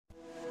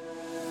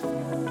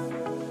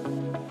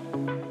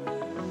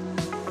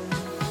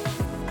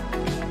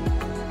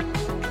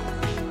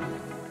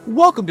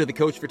Welcome to the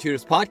Coach for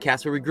Tutors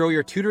podcast, where we grow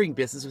your tutoring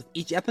business with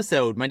each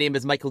episode. My name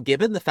is Michael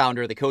Gibbon, the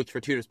founder of the Coach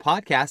for Tutors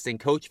podcast and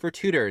Coach for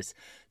Tutors.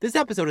 This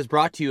episode is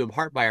brought to you in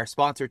part by our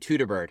sponsor,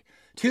 TutorBird.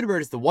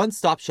 TutorBird is the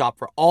one-stop shop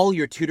for all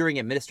your tutoring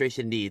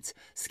administration needs.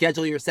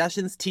 Schedule your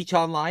sessions, teach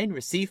online,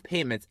 receive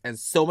payments, and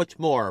so much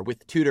more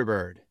with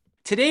TutorBird.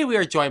 Today we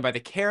are joined by the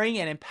caring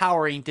and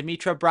empowering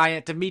Demetra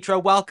Bryant.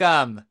 Demetra,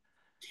 welcome.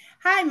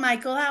 Hi,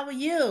 Michael. How are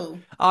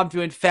you? I'm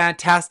doing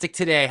fantastic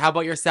today. How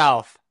about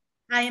yourself?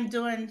 I am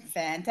doing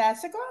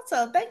fantastic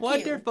also. Thank you.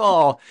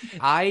 Wonderful.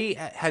 I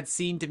had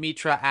seen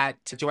Demetra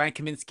at Joanne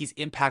Kaminsky's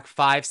Impact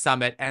 5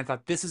 Summit and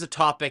thought this is a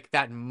topic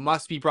that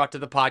must be brought to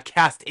the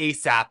podcast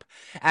ASAP.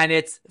 And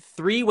it's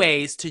 3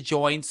 ways to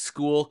join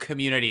school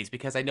communities,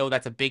 because I know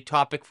that's a big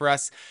topic for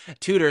us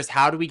tutors.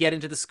 How do we get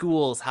into the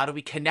schools? How do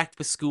we connect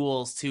with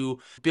schools to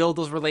build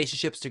those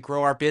relationships to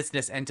grow our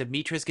business? And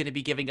Demetra is going to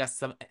be giving us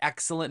some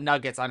excellent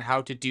nuggets on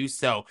how to do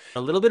so.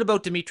 A little bit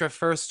about Demetra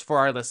first for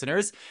our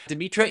listeners.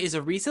 Demetra is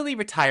a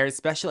recently retired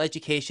special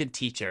education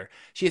teacher.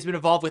 She has been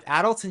involved with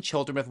adults and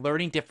children with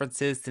learning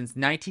differences since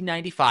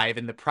 1995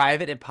 in the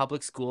private and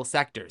public school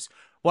sectors.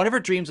 One of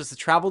her dreams was to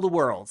travel the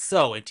world,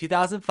 so in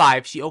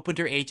 2005, she opened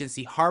her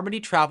agency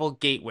Harmony Travel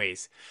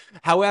Gateways.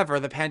 However,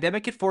 the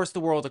pandemic had forced the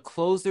world to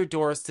close their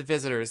doors to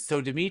visitors,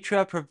 so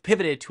Demetra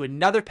pivoted to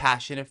another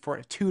passion for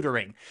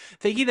tutoring.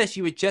 Thinking that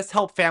she would just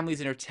help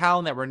families in her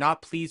town that were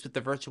not pleased with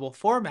the virtual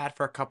format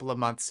for a couple of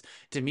months,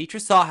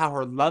 Demetra saw how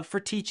her love for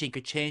teaching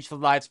could change the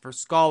lives of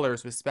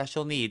scholars with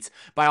special needs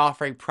by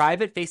offering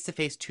private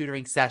face-to-face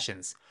tutoring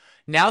sessions.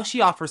 Now she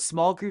offers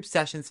small group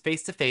sessions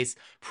face-to-face,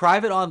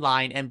 private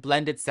online, and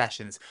blended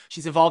sessions.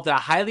 She's involved in a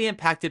highly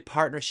impacted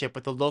partnership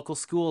with the local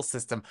school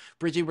system,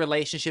 bridging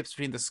relationships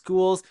between the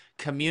schools,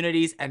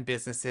 communities, and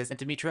businesses. And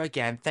Demetra,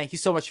 again, thank you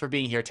so much for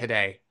being here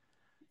today.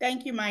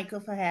 Thank you,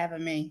 Michael, for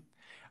having me.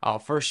 Oh,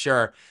 for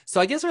sure.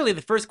 So I guess really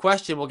the first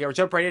question we'll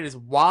jump right in is,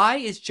 why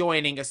is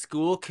joining a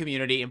school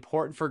community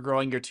important for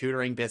growing your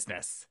tutoring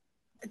business?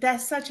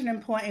 That's such an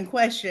important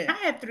question. I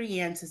have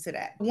 3 answers to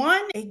that.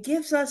 One, it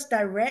gives us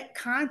direct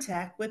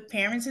contact with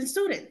parents and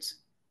students,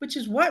 which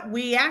is what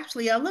we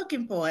actually are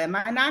looking for. Am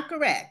I not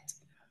correct?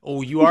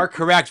 Oh, you are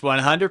correct,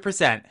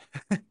 100%.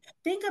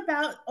 Think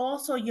about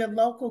also your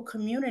local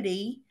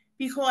community,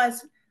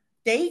 because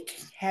they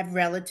have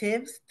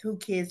relatives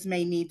whose kids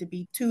may need to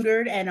be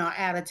tutored and are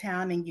out of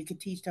town, and you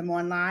could teach them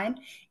online.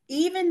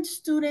 Even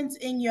students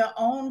in your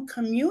own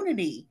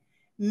community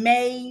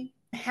may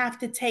have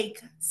to take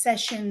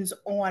sessions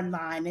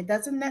online. It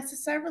doesn't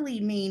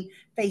necessarily mean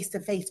face to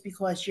face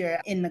because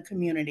you're in the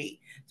community.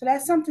 So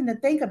that's something to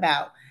think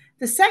about.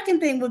 The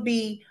second thing would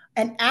be,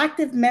 an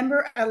active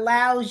member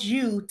allows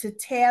you to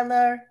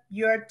tailor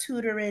your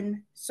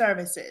tutoring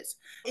services.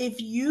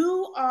 If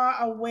you are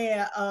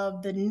aware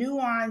of the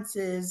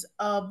nuances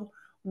of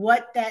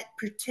what that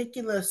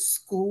particular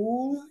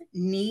school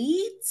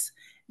needs,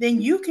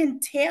 then you can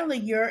tailor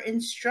your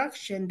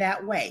instruction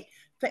that way.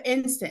 For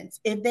instance,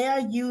 if they are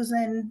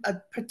using a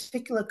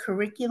particular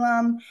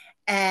curriculum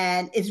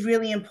and it's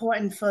really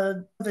important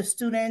for the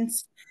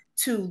students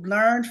to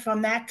learn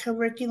from that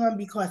curriculum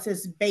because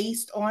it's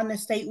based on the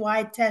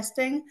statewide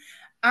testing,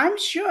 I'm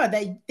sure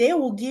that they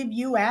will give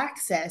you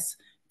access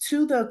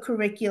to the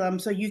curriculum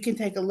so you can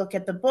take a look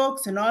at the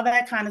books and all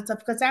that kind of stuff.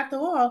 Because after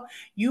all,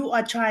 you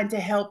are trying to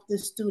help the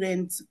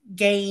students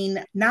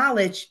gain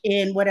knowledge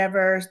in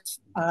whatever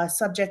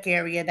subject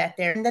area that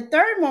they're in. The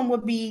third one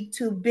would be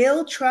to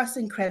build trust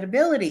and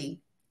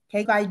credibility.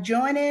 Okay, by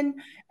joining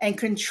and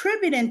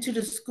contributing to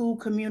the school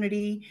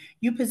community,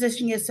 you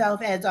position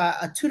yourself as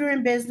a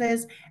tutoring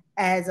business,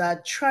 as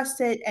a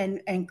trusted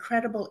and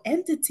credible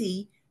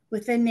entity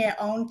within their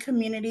own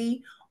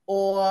community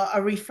or a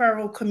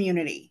referral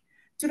community.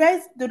 Do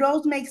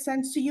those make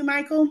sense to you,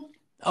 Michael?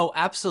 Oh,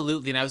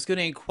 absolutely. And I was going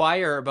to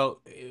inquire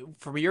about,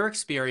 from your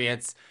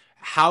experience,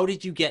 how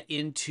did you get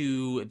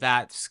into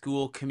that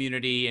school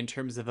community in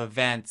terms of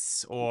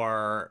events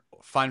or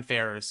fun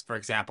fairs, for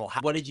example?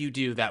 What did you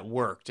do that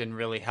worked and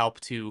really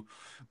helped to,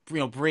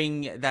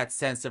 bring that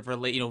sense of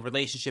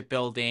relationship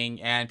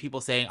building and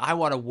people saying, I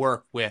want to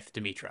work with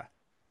Demetra?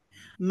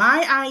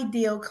 My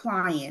ideal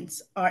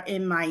clients are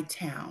in my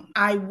town.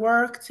 I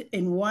worked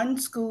in one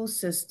school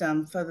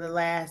system for the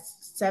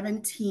last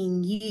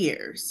 17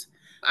 years.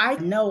 I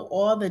know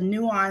all the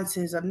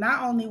nuances of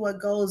not only what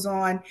goes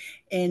on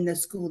in the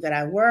school that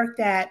I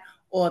worked at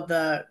or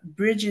the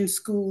bridging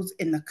schools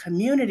in the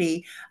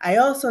community. I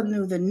also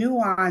knew the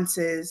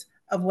nuances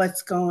of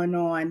what's going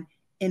on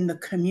in the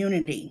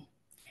community.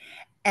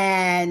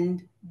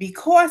 And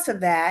because of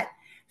that,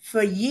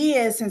 for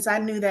years, since I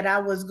knew that I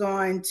was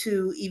going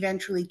to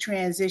eventually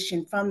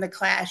transition from the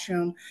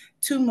classroom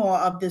to more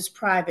of this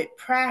private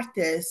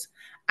practice,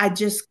 I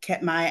just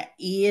kept my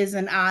ears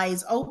and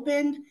eyes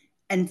open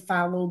and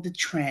followed the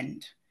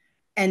trend,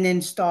 and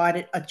then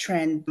started a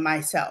trend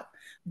myself.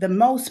 The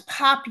most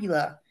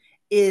popular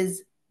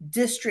is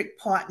district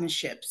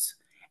partnerships.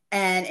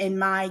 And in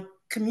my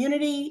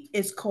community,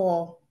 it's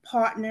called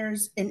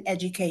Partners in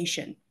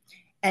Education.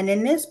 And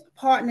in this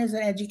Partners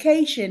in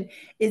Education,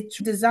 it's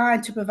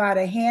designed to provide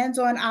a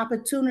hands-on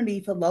opportunity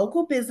for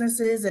local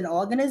businesses and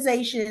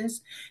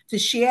organizations to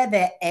share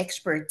their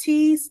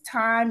expertise,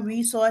 time,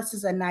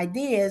 resources, and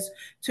ideas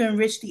to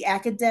enrich the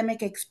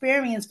academic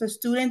experience for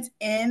students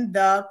in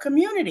the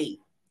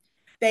community.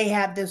 They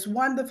have this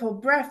wonderful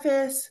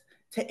breakfast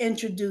to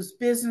introduce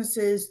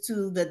businesses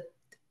to the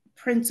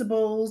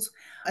principals,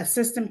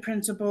 assistant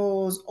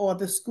principals, or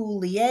the school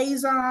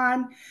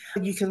liaison.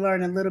 You can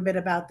learn a little bit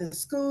about the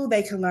school.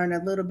 They can learn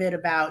a little bit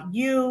about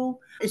you.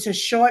 It's a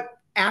short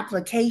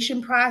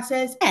application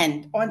process.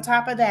 And on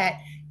top of that,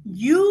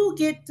 you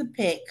get to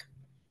pick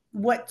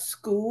what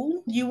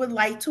school you would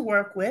like to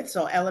work with.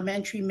 So,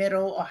 elementary,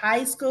 middle, or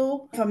high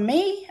school. For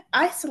me,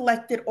 I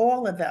selected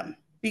all of them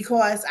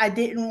because I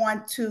didn't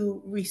want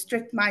to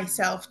restrict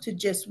myself to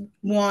just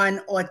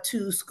one or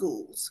two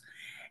schools.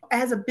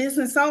 As a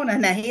business owner,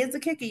 now here's the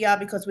kicker, y'all,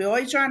 because we're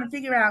always trying to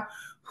figure out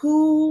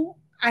who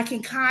I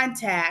can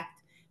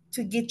contact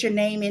to get your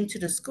name into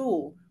the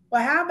school.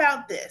 Well, how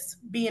about this?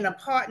 Being a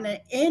partner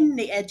in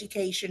the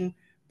education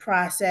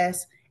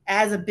process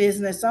as a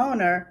business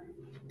owner,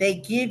 they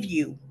give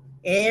you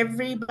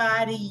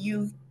everybody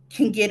you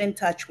can get in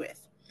touch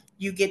with.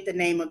 You get the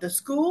name of the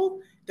school,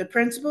 the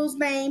principal's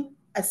name,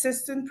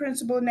 assistant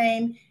principal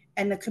name,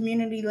 and the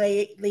community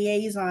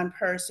liaison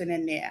person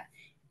in there.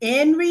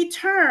 In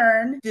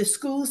return, the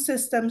school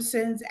system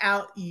sends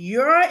out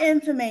your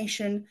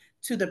information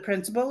to the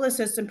principal,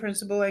 assistant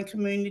principal, and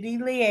community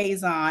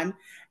liaison,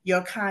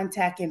 your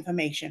contact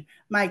information.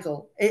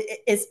 Michael,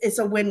 it's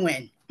a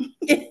win-win.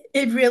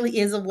 It really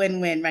is a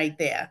win-win right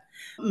there.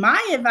 My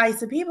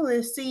advice to people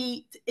is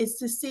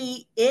to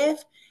see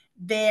if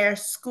their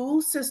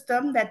school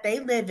system that they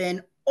live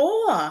in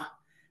or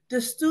the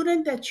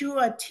student that you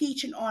are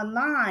teaching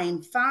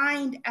online,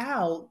 find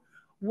out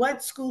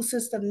what school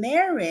system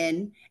they're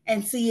in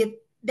and see if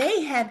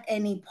they have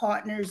any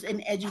partners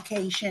in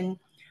education.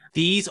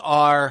 These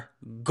are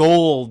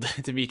gold,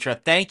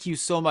 Demetra. Thank you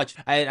so much.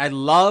 I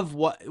love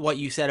what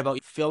you said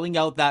about filling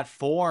out that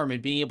form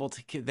and being able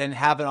to then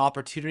have an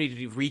opportunity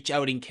to reach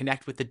out and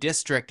connect with the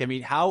district. I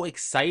mean, how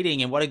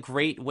exciting and what a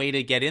great way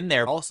to get in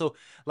there. Also,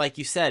 like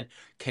you said,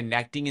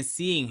 connecting and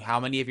seeing how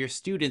many of your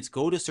students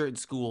go to certain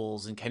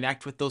schools and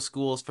connect with those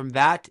schools from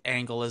that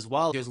angle as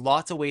well. There's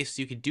lots of ways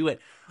you could do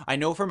it. I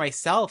know for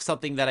myself,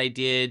 something that I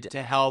did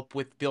to help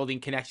with building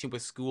connection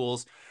with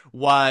schools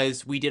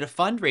was we did a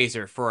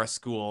fundraiser for a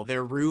school.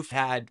 Their roof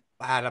had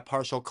a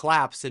partial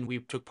collapse and we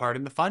took part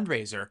in the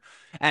fundraiser.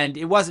 And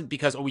it wasn't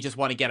because, we just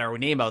want to get our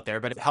name out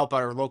there, but help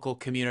our local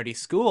community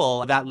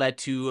school. That led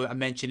to a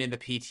mention in the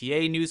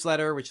PTA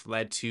newsletter, which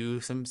led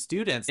to some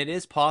students. It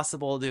is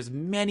possible. There's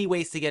many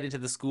ways to get into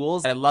the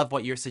schools. I love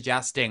what you're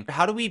suggesting.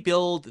 How do we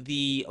build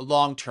the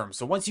long term?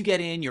 So once you get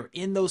in, you're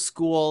in those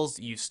schools,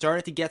 you've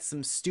started to get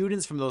some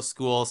students from those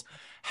schools.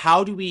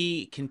 How do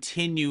we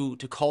continue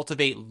to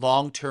cultivate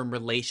long-term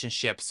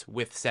relationships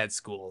with said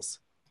schools?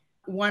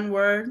 One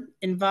word,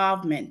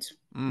 involvement.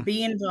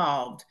 Be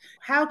involved.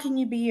 How can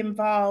you be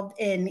involved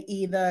in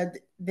either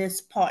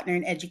this partner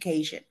in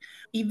education?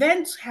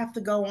 Events have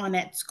to go on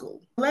at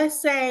school.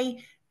 Let's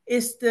say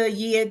it's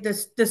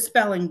the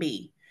spelling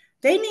bee.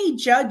 They need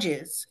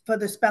judges for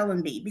the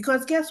spelling bee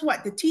because guess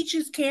what? The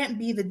teachers can't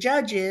be the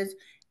judges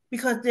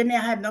because then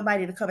they'll have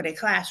nobody to cover their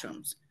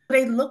classrooms.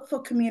 They look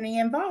for community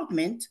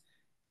involvement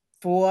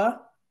for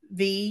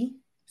the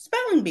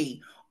spelling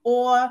bee.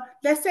 Or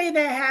let's say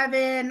they're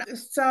having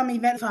some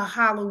event for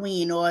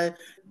Halloween or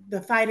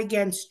the fight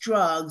against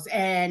drugs,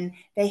 and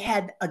they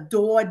had a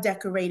door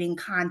decorating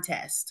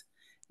contest.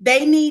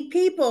 They need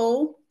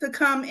people to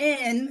come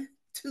in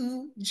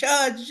to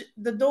judge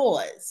the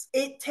doors.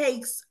 It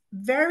takes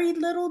very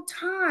little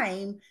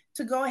time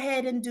to go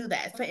ahead and do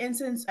that. For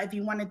instance, if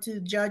you wanted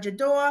to judge a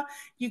door,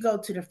 you go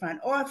to the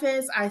front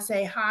office. I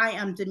say, hi,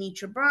 I'm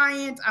Demetra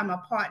Bryant. I'm a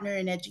partner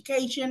in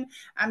education.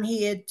 I'm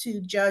here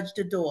to judge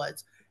the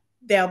doors.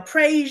 They'll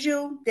praise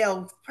you.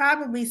 They'll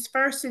probably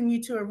first send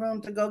you to a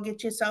room to go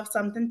get yourself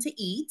something to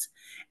eat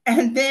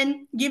and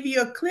then give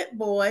you a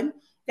clipboard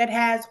that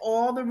has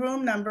all the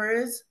room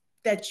numbers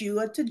that you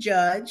are to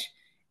judge.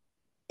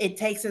 It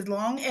takes as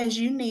long as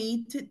you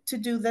need to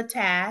do the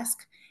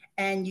task,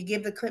 and you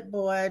give the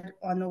clipboard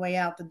on the way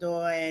out the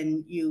door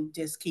and you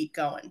just keep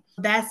going.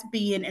 That's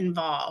being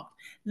involved.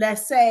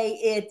 Let's say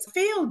it's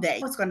field day.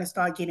 It's going to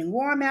start getting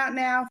warm out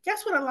now.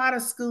 Guess what a lot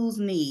of schools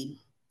need?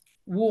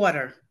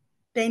 Water.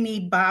 They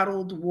need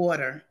bottled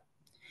water.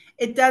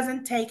 It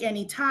doesn't take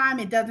any time.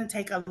 It doesn't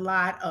take a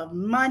lot of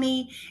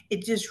money.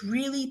 It just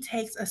really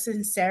takes a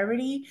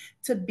sincerity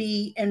to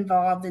be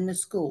involved in the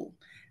school.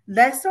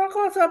 Let's talk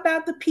also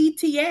about the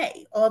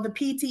PTA or the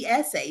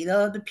PTSA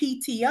or the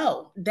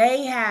PTO.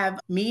 They have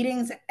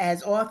meetings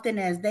as often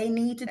as they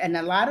need to, and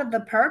a lot of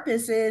the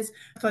purpose is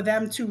for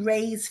them to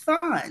raise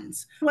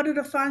funds. What are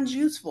the funds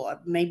used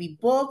for? Maybe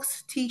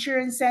books, teacher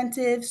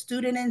incentive,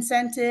 student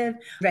incentive,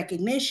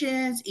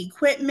 recognitions,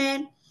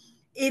 equipment.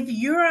 If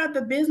you're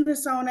the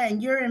business owner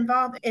and you're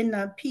involved in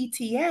the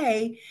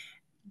PTA,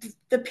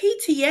 the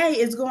PTA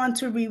is going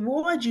to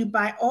reward you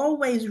by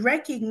always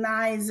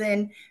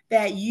recognizing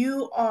that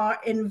you are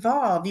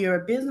involved.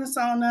 You're a business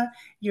owner,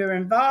 you're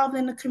involved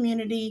in the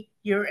community,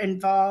 you're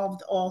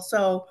involved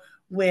also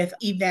with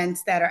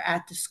events that are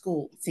at the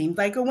school. Seems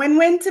like a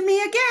win-win to me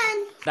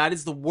again. That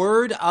is the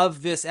word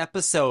of this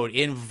episode,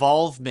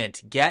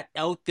 involvement. Get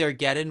out there,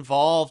 get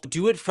involved.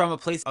 Do it from a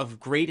place of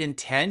great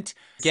intent.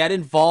 Get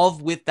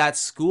involved with that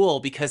school,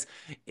 because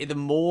the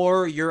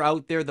more you're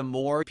out there, the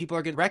more people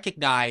are going to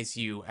recognize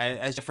you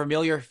as a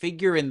familiar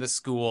figure in the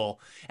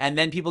school. And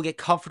then people get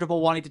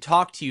comfortable wanting to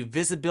talk to you.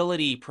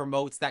 Visibility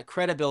promotes that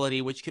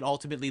credibility, which can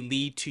ultimately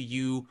lead to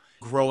you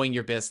growing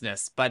your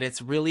business. But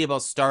it's really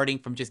about starting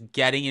from just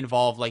getting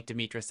involved, like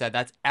Demetra said.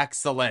 That's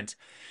excellent.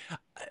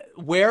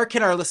 Where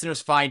can our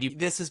listeners find you?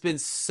 This has been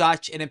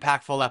such an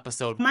impactful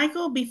episode.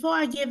 Michael, before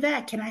I give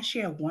that, can I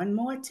share one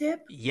more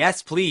tip?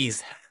 Yes,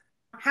 please.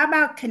 How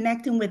about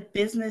connecting with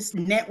business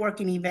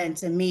networking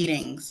events and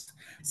meetings?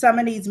 Some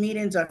of these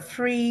meetings are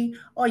free,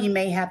 or you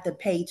may have to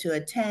pay to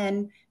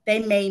attend. They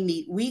may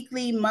meet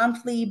weekly,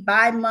 monthly,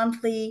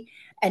 bi-monthly,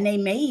 and they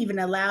may even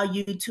allow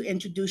you to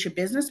introduce your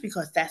business,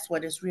 because that's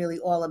what it's really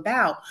all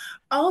about.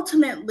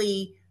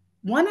 Ultimately,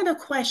 one of the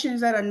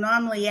questions that are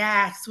normally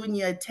asked when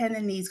you're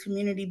attending these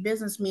community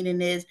business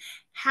meetings is,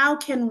 how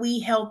can we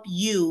help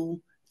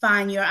you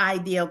find your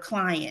ideal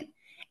client?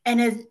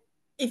 And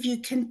if you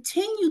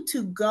continue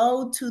to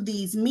go to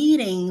these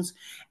meetings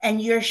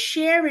and you're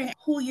sharing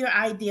who your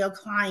ideal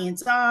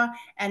clients are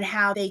and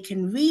how they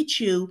can reach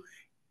you,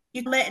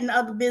 you're letting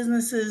other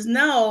businesses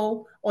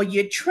know, or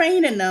you're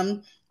training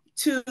them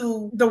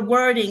to the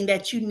wording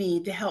that you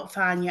need to help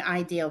find your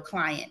ideal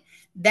client.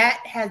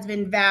 That has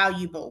been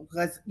valuable,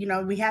 because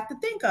we have to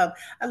think of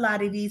a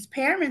lot of these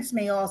parents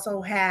may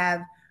also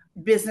have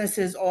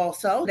businesses.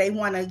 Also, they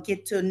want to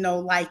get to know,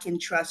 like, and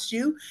trust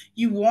you.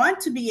 You want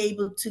to be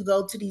able to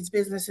go to these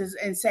businesses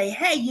and say,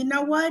 hey, you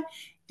know what,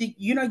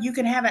 you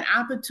can have an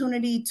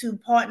opportunity to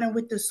partner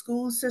with the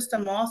school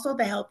system also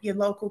to help your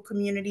local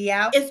community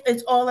out.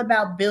 It's all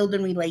about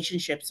building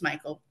relationships,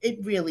 Michael. It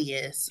really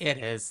is. It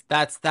is.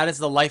 That is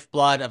the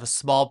lifeblood of a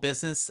small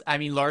business. I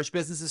mean, large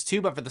businesses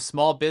too, but for the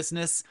small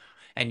business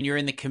and you're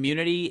in the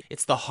community,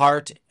 it's the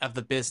heart of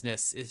the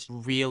business. It's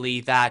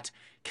really that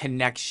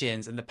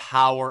connections and the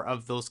power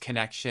of those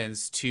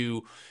connections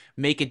to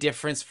make a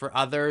difference for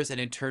others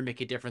and in turn make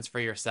a difference for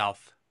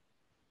yourself.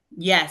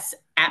 Yes,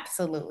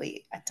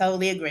 absolutely. I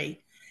totally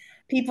agree.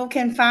 People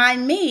can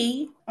find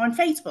me on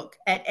Facebook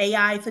at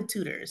AI for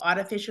Tutors,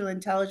 Artificial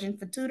Intelligence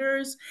for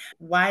Tutors.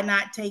 Why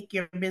not take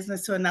your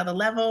business to another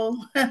level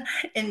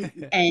and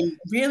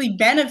really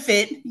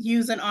benefit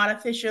using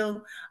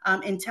artificial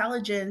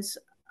intelligence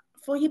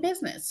for your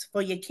business,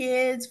 for your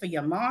kids, for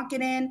your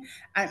marketing?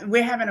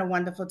 We're having a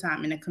wonderful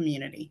time in the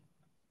community.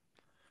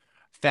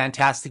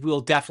 Fantastic. We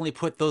will definitely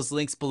put those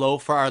links below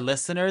for our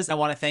listeners. I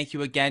want to thank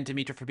you again,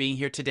 Demetra, for being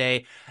here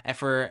today and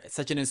for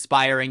such an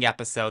inspiring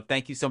episode.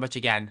 Thank you so much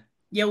again.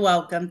 You're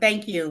welcome.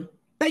 Thank you.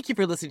 Thank you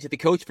for listening to the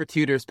Coach for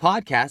Tutors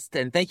podcast.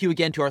 And thank you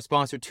again to our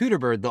sponsor,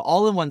 TutorBird, the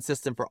all-in-one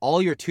system for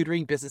all your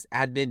tutoring business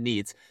admin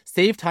needs.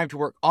 Save time to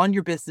work on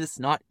your business,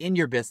 not in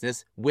your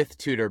business, with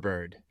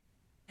TutorBird.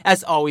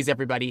 As always,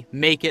 everybody,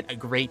 make it a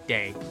great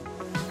day.